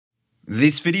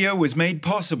This video was made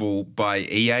possible by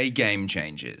EA Game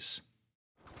Changers.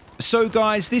 So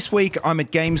guys, this week I'm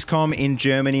at Gamescom in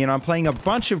Germany and I'm playing a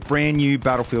bunch of brand new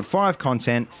Battlefield 5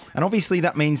 content, and obviously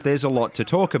that means there's a lot to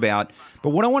talk about. But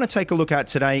what I want to take a look at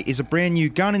today is a brand new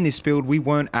gun in this build we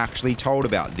weren't actually told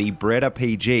about, the Breda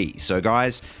PG. So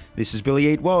guys, this is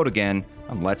Billyeatworld again,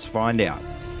 and let's find out.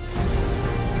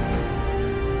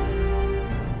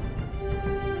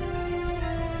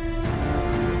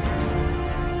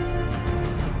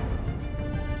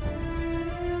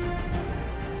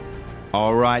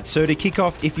 Alright, so to kick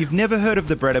off, if you've never heard of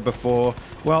the Breda before,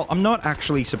 well, I'm not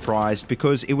actually surprised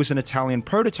because it was an Italian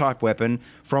prototype weapon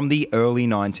from the early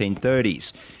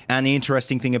 1930s. And the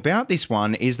interesting thing about this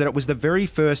one is that it was the very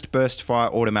first burst-fire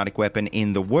automatic weapon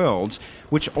in the world,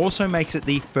 which also makes it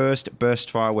the first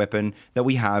burst-fire weapon that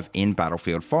we have in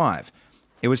Battlefield 5.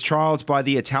 It was trialled by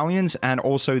the Italians and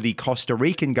also the Costa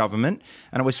Rican government,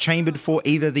 and it was chambered for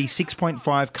either the 6.5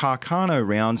 Carcano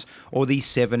rounds or the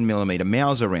 7mm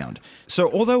Mauser round.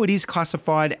 So although it is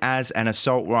classified as an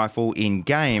assault rifle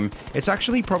in-game, it's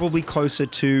actually probably closer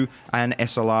to an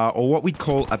SLR or what we'd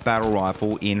call a battle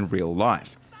rifle in real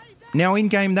life. Now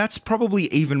in-game, that's probably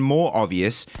even more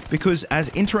obvious, because as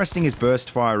interesting as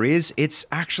burst fire is, it's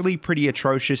actually pretty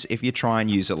atrocious if you try and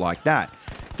use it like that.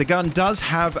 The gun does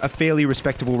have a fairly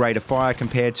respectable rate of fire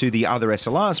compared to the other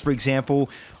SLRs, for example,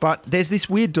 but there's this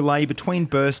weird delay between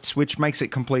bursts which makes it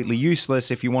completely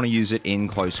useless if you want to use it in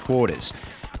close quarters.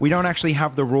 We don't actually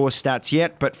have the raw stats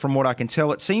yet, but from what I can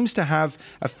tell, it seems to have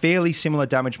a fairly similar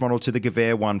damage model to the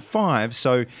Gewehr 1.5,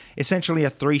 so essentially a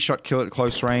 3-shot kill at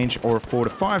close range or a 4 to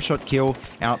 5-shot kill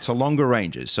out to longer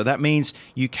ranges. So that means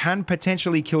you can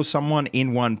potentially kill someone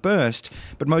in one burst,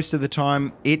 but most of the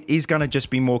time it is going to just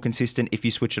be more consistent if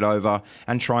you switch it over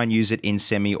and try and use it in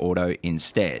semi-auto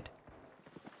instead.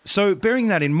 So bearing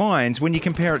that in mind, when you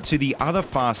compare it to the other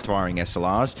fast-firing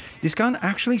SLRs, this gun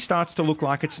actually starts to look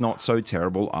like it's not so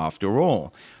terrible after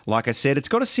all. Like I said, it's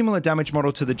got a similar damage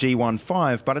model to the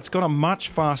G1.5, but it's got a much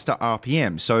faster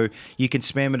RPM, so you can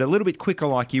spam it a little bit quicker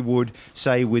like you would,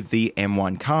 say, with the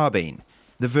M1 carbine.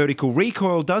 The vertical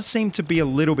recoil does seem to be a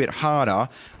little bit harder,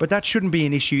 but that shouldn't be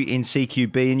an issue in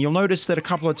CQB, and you'll notice that a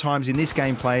couple of times in this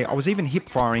gameplay, I was even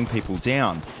hip-firing people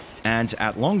down. And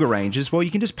at longer ranges, well,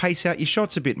 you can just pace out your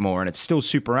shots a bit more, and it's still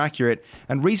super accurate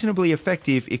and reasonably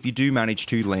effective if you do manage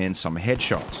to land some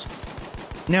headshots.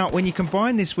 Now, when you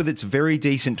combine this with its very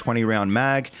decent 20-round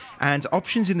mag and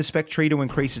options in the spec tree to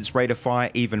increase its rate of fire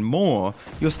even more,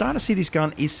 you'll start to see this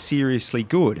gun is seriously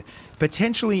good.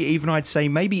 Potentially even, I'd say,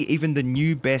 maybe even the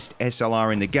new best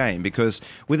SLR in the game, because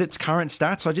with its current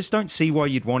stats, I just don't see why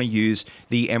you'd want to use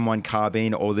the M1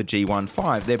 carbine or the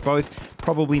G1.5. They're both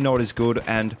probably not as good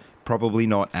and probably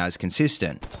not as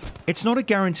consistent. It's not a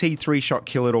guaranteed 3-shot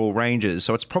kill at all ranges,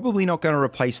 so it's probably not going to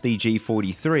replace the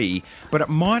G43, but it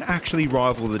might actually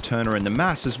rival the Turner and the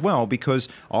Mass as well because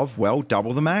of, well,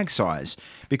 double the mag size.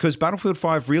 Because Battlefield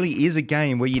 5 really is a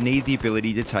game where you need the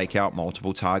ability to take out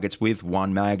multiple targets with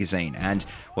one magazine, and,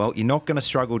 well, you're not going to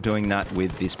struggle doing that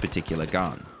with this particular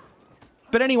gun.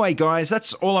 But anyway, guys,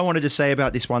 that's all I wanted to say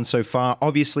about this one so far.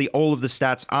 Obviously, all of the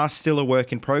stats are still a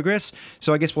work in progress,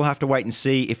 so I guess we'll have to wait and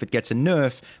see if it gets a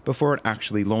nerf before it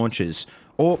actually launches.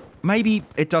 Or maybe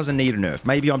it doesn't need a nerf.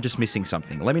 Maybe I'm just missing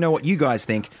something. Let me know what you guys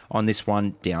think on this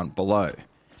one down below.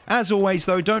 As always,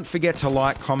 though, don't forget to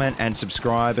like, comment, and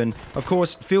subscribe. And, of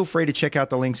course, feel free to check out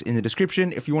the links in the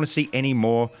description if you want to see any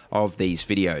more of these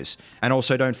videos. And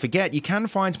also, don't forget, you can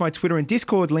find my Twitter and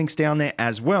Discord links down there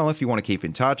as well if you want to keep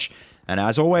in touch. And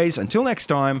as always, until next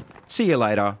time, see you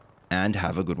later, and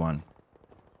have a good one.